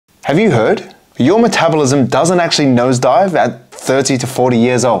Have you heard? Your metabolism doesn't actually nosedive at 30 to 40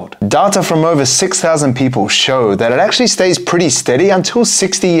 years old. Data from over 6,000 people show that it actually stays pretty steady until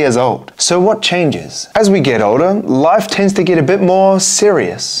 60 years old. So what changes? As we get older, life tends to get a bit more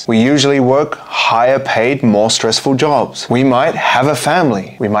serious. We usually work higher paid, more stressful jobs. We might have a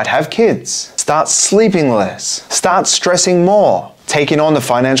family. We might have kids. Start sleeping less. Start stressing more. Taking on the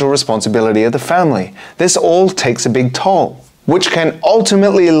financial responsibility of the family. This all takes a big toll, which can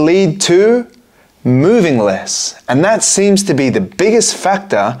ultimately lead to moving less. And that seems to be the biggest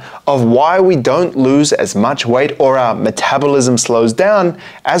factor of why we don't lose as much weight or our metabolism slows down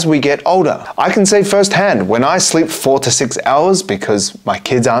as we get older. I can say firsthand, when I sleep 4 to 6 hours because my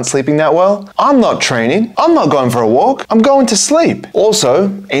kids aren't sleeping that well, I'm not training, I'm not going for a walk, I'm going to sleep.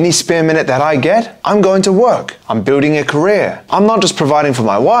 Also, any spare minute that I get, I'm going to work. I'm building a career. I'm not just providing for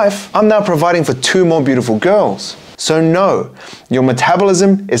my wife, I'm now providing for 2 more beautiful girls. So no, your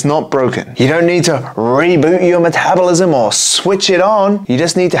metabolism is not broken. You don't need to reboot your metabolism or switch it on. You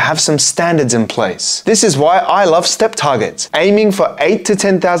just need to have some standards in place. This is why I love step targets. Aiming for 8 to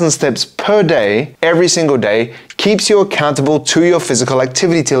 10,000 steps per day, every single day, keeps you accountable to your physical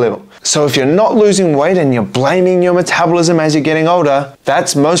activity level. So if you're not losing weight and you're blaming your metabolism as you're getting older,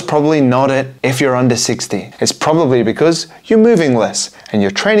 that's most probably not it if you're under 60. It's probably because you're moving less and you're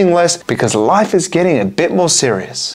training less because life is getting a bit more serious.